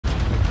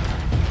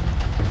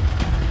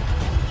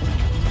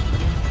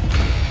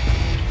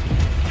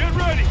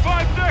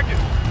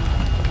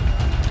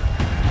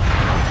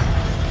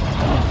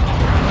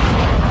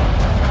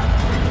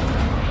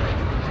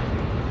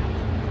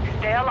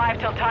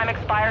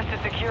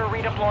returns to secure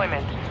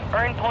redeployment.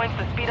 Earn points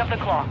to speed up the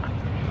clock.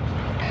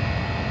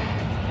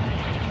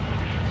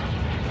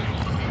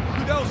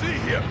 LZ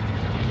here.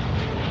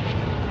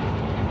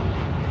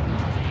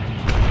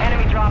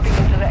 Enemy dropping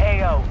into the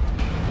AO.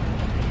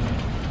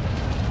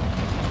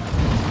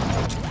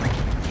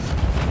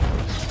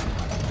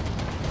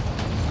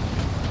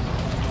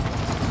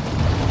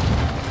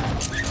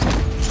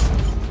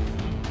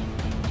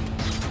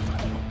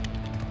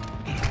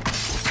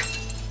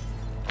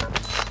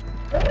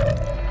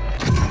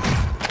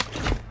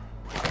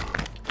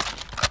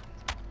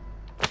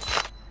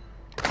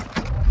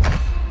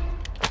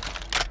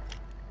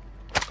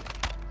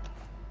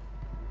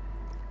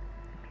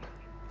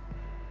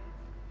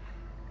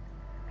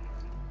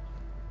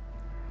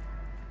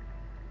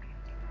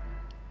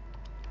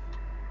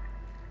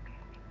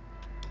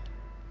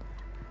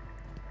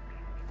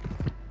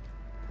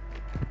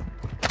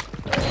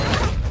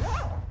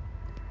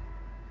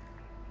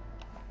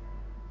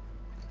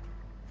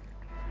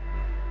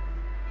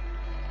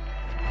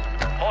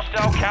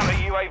 Hostile counter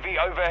UAV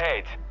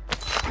overhead.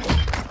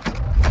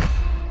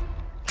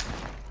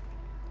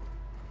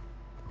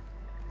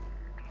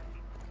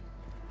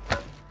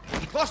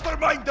 Cluster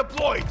mine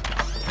deployed.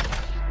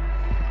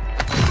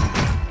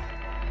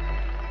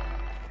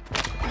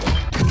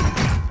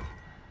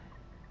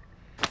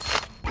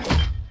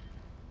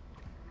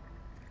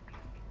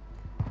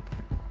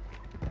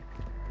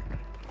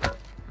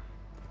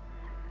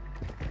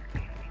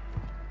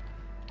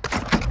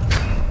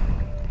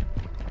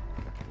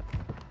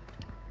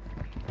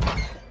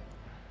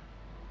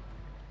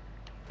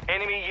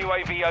 Enemy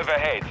UAV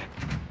overhead.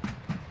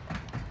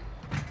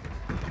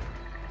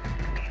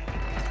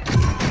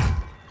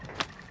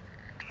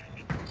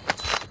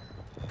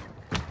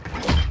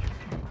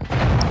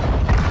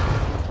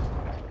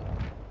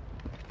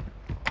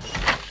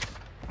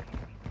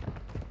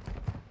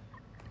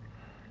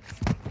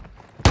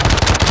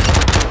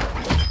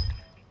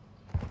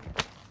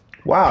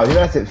 Wow, you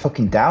realize it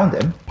fucking downed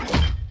him.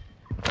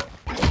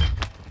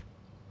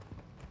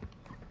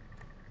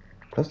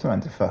 Cluster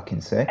mines are fucking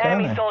sick, aren't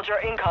Enemy they? soldier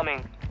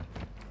incoming.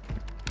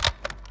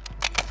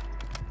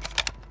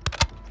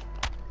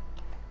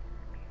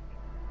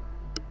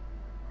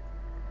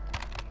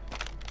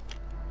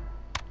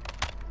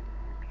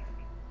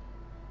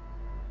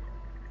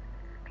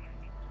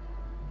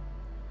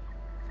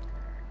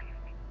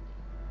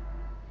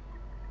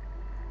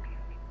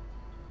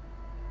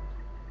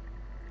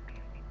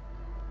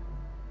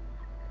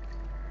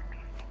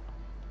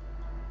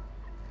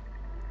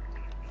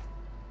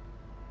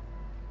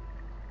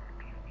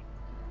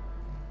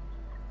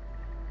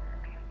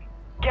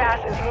 Gas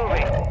is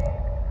moving.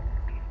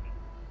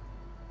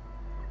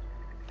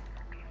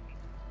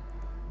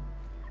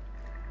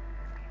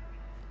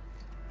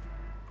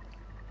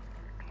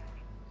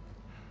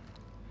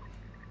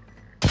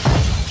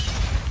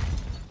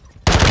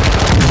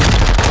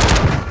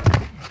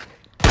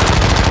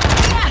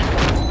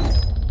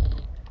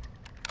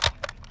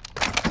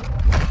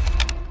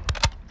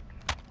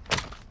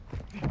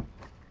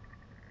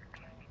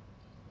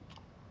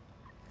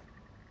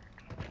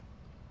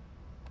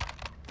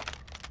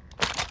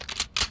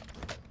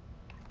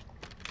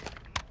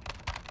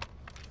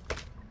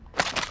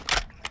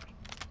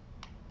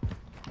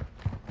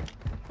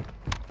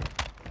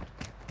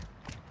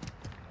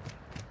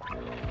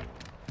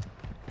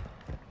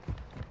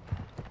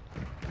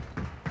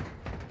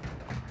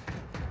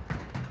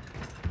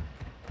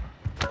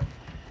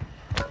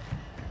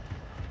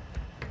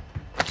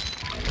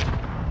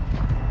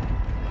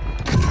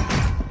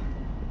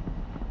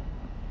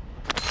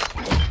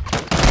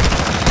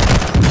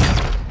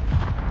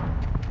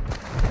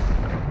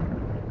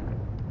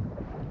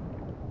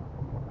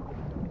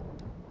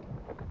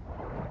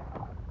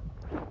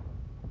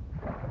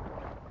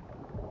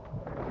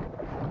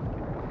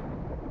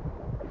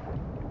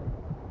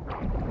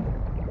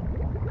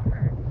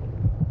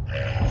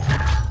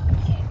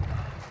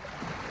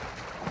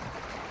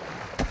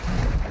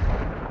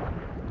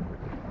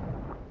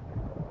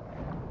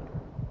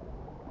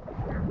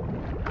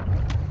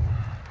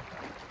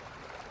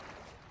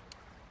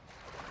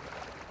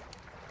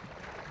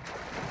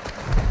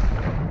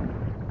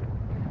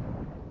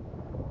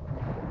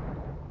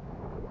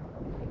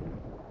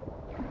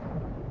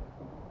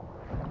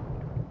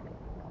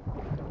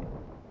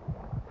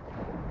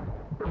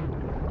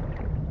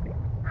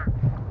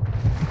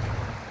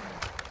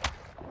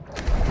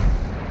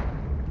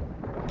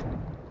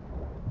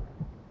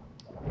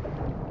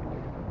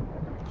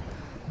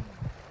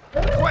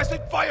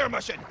 Requesting fire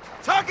mission.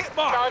 Target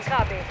mark. Solid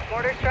copy.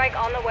 Mortar strike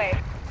on the way.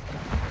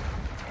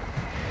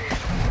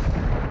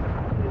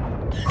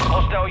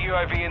 Hostile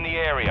UAV in the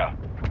area.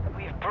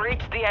 We've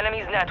breached the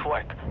enemy's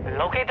network.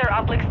 Locate their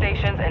uplink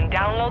stations and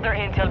download their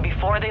intel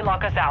before they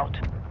lock us out.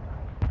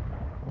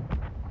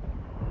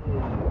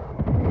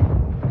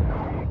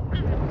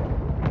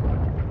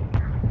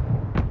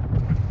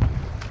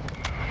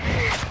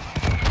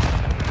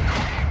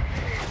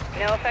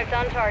 No effect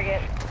on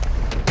target.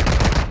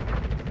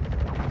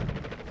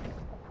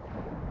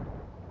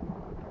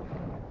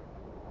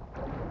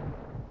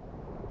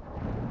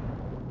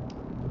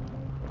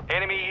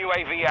 Enemy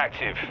UAV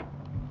active.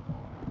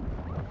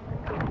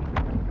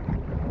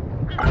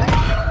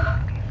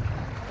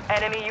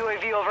 Enemy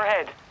UAV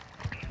overhead.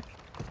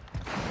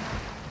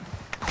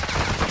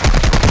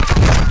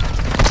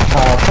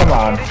 Oh, come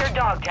on. This is your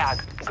dog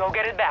tag. Go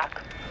get it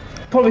back.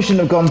 Probably shouldn't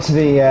have gone to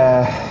the,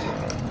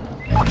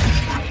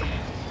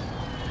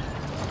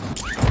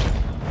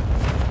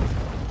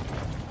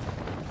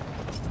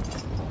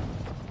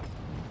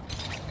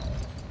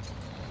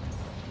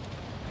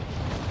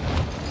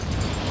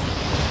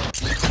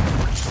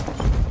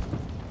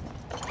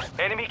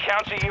 Enemy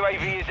counter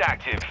UAV is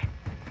active.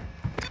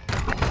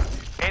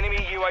 Enemy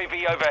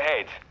UAV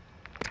overhead.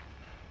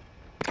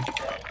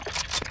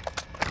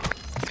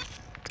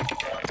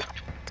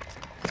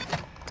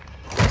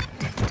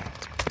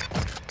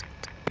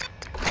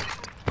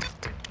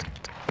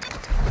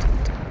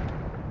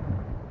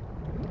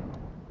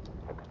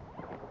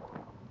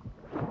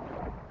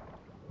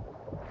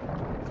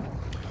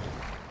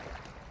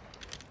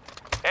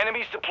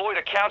 Enemies deployed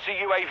a counter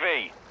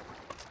UAV.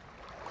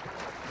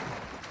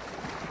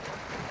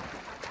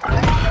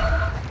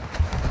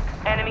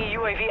 Enemy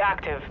UAV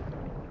active.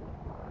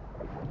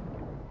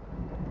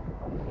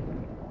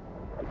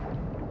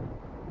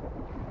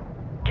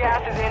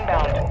 Gas is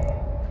inbound.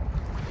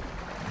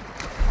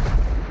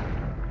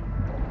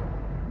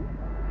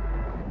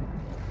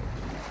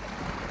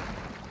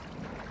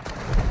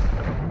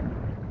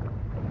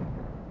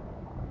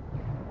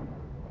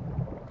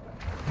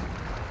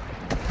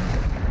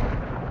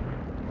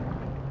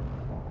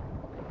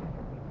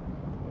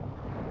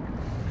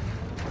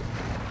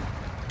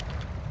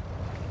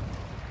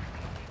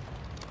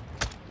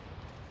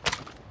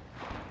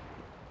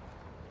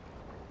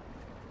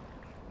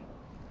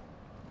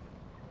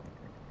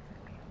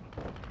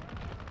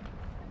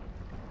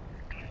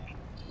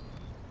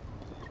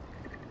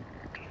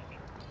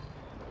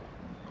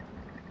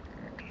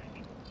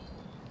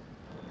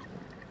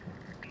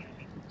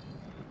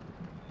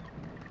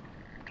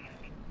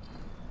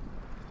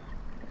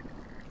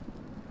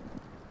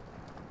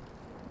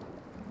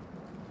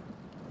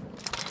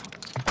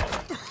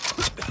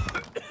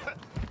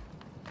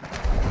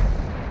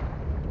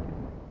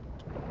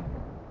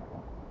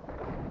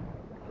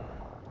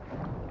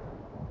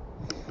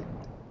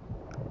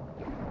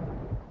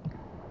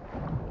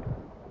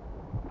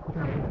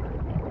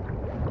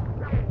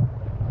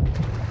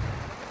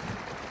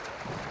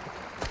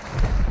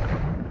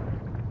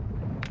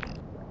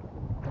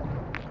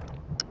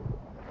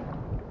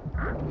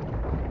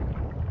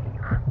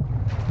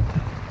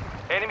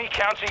 Enemy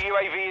counter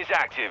UAV is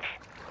active.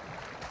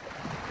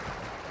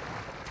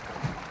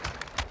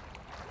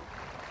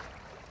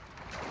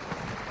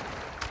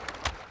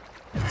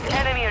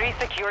 Enemy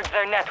resecured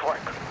their network.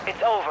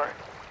 It's over.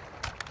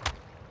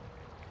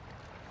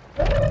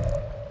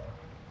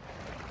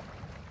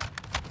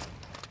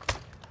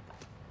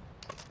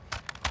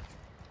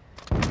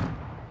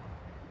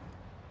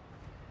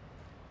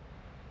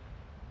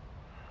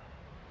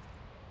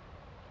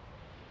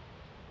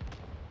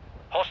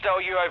 Hostile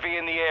UAV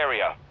in the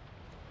area.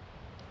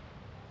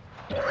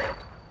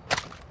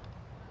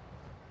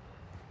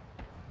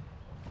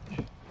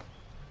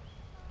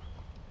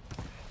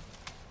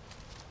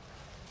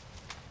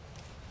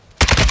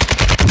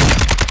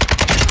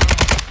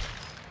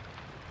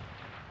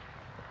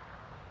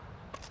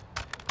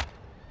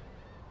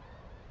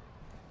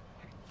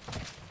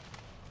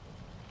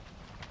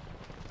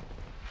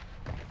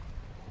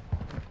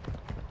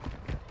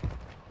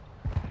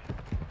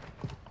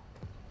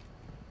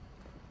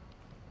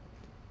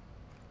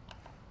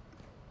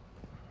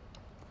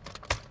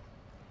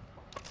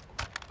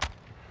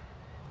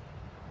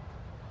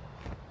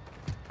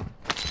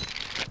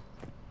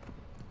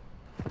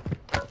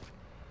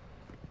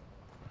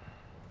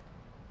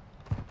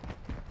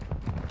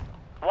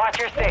 Watch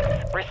your six.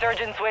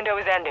 Resurgence window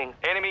is ending.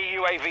 Enemy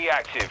UAV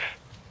active.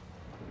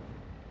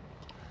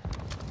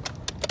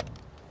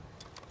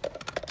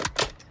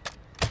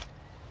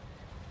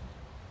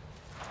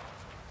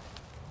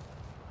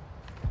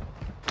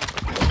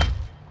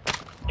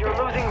 You're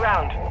losing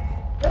ground.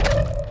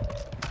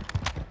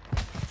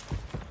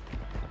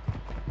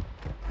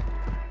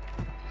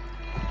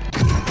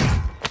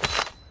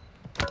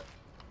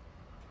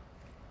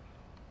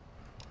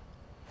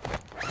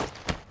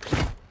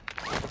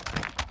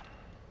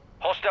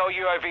 Hostile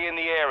UAV in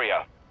the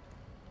area.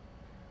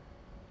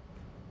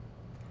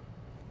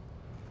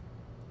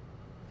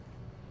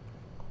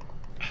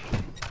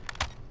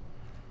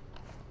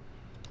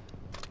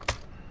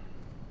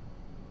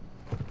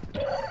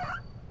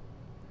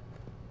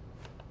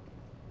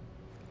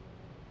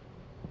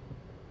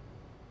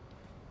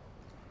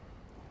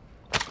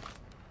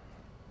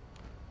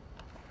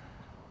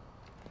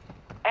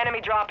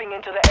 Enemy dropping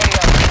into the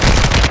AO.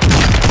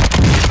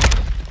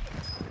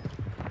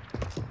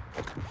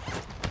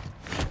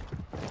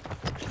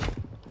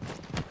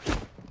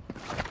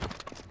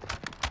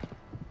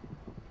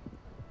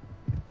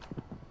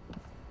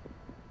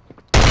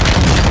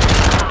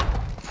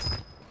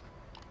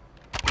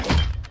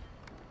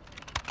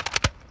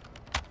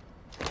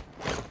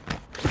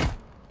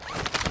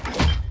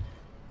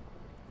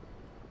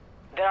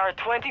 are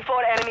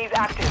 24 enemies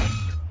active.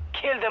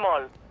 Kill them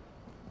all.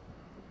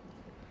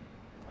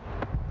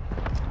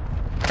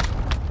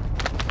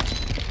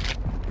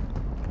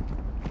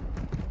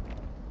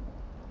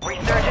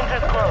 Resurgence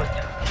has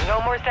closed.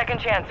 No more second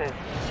chances.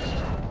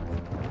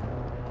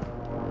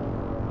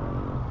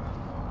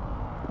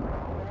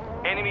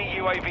 Enemy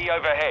UAV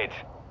overhead.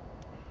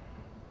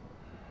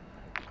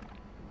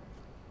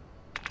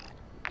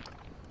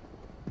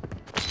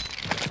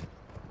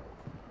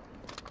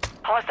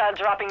 Hostile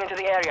dropping into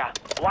the area.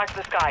 Watch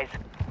the skies.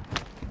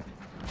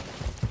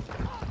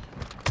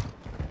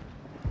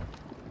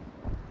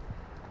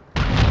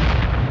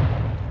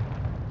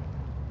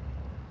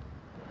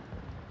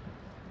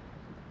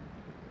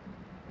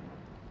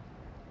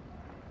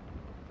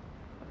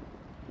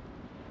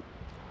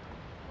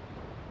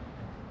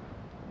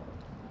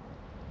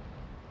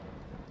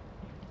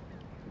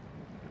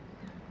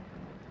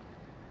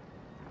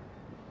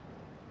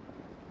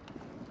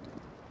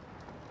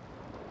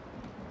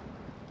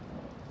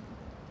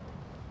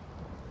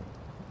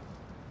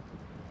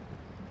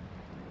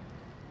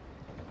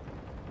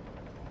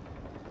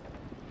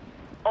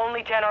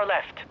 Only 10 are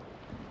left.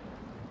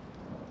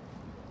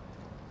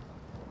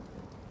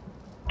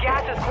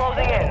 Gas is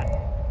closing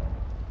in.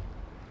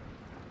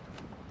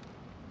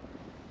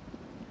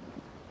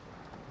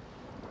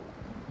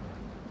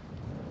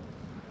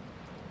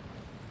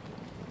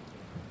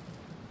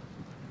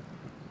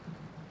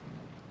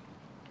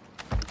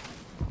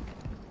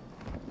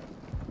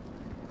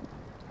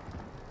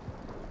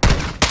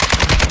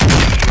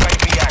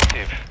 UAV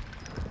active.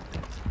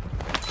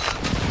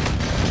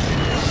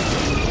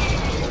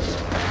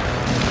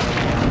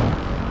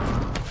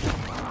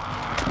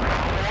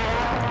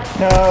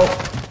 No.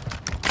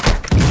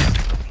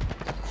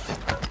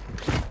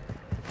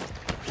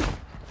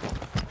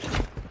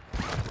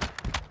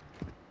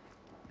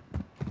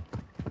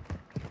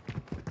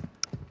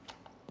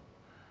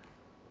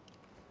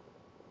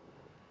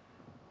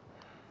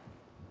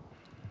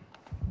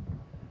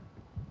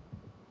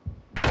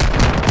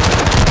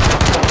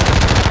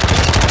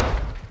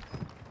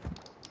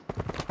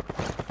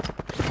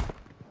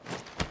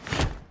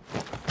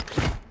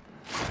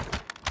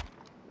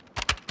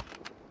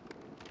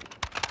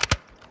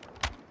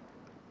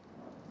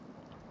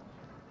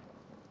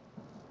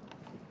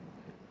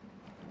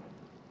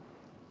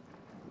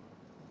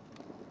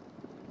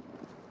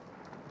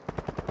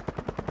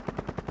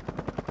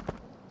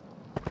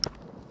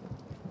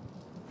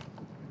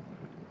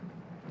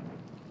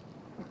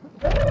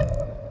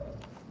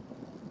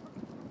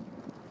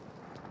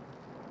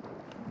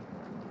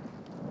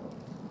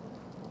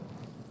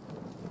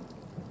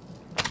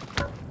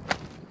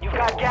 You've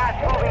got gas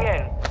moving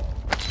in.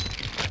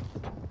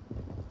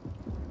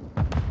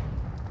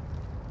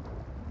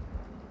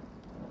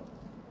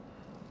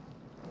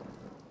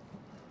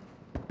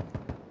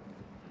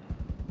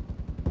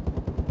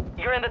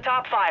 You're in the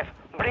top 5.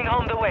 Bring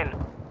home the win.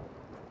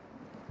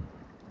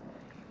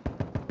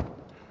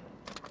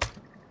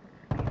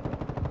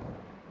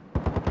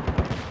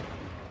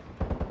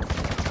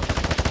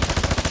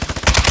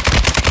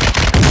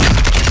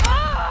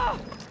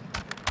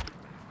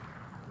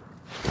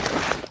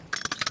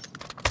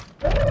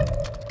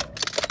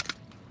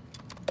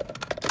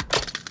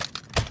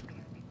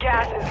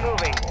 Gas is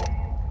moving.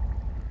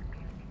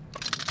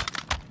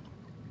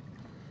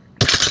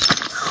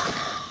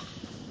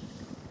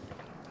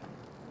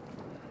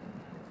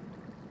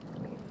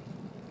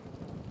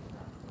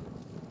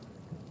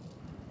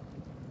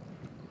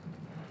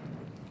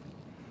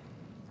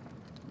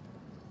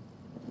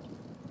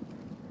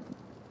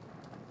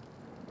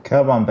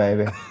 Come on,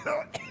 baby.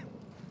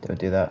 Don't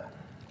do that.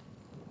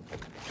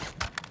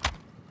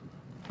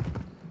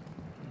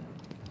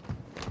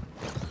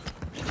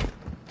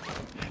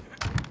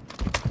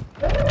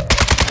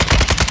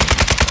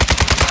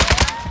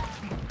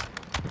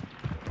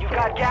 You've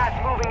got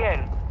gas moving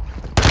in.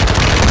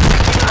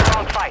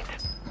 Strong fight.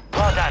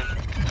 Well done.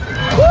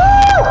 Woo!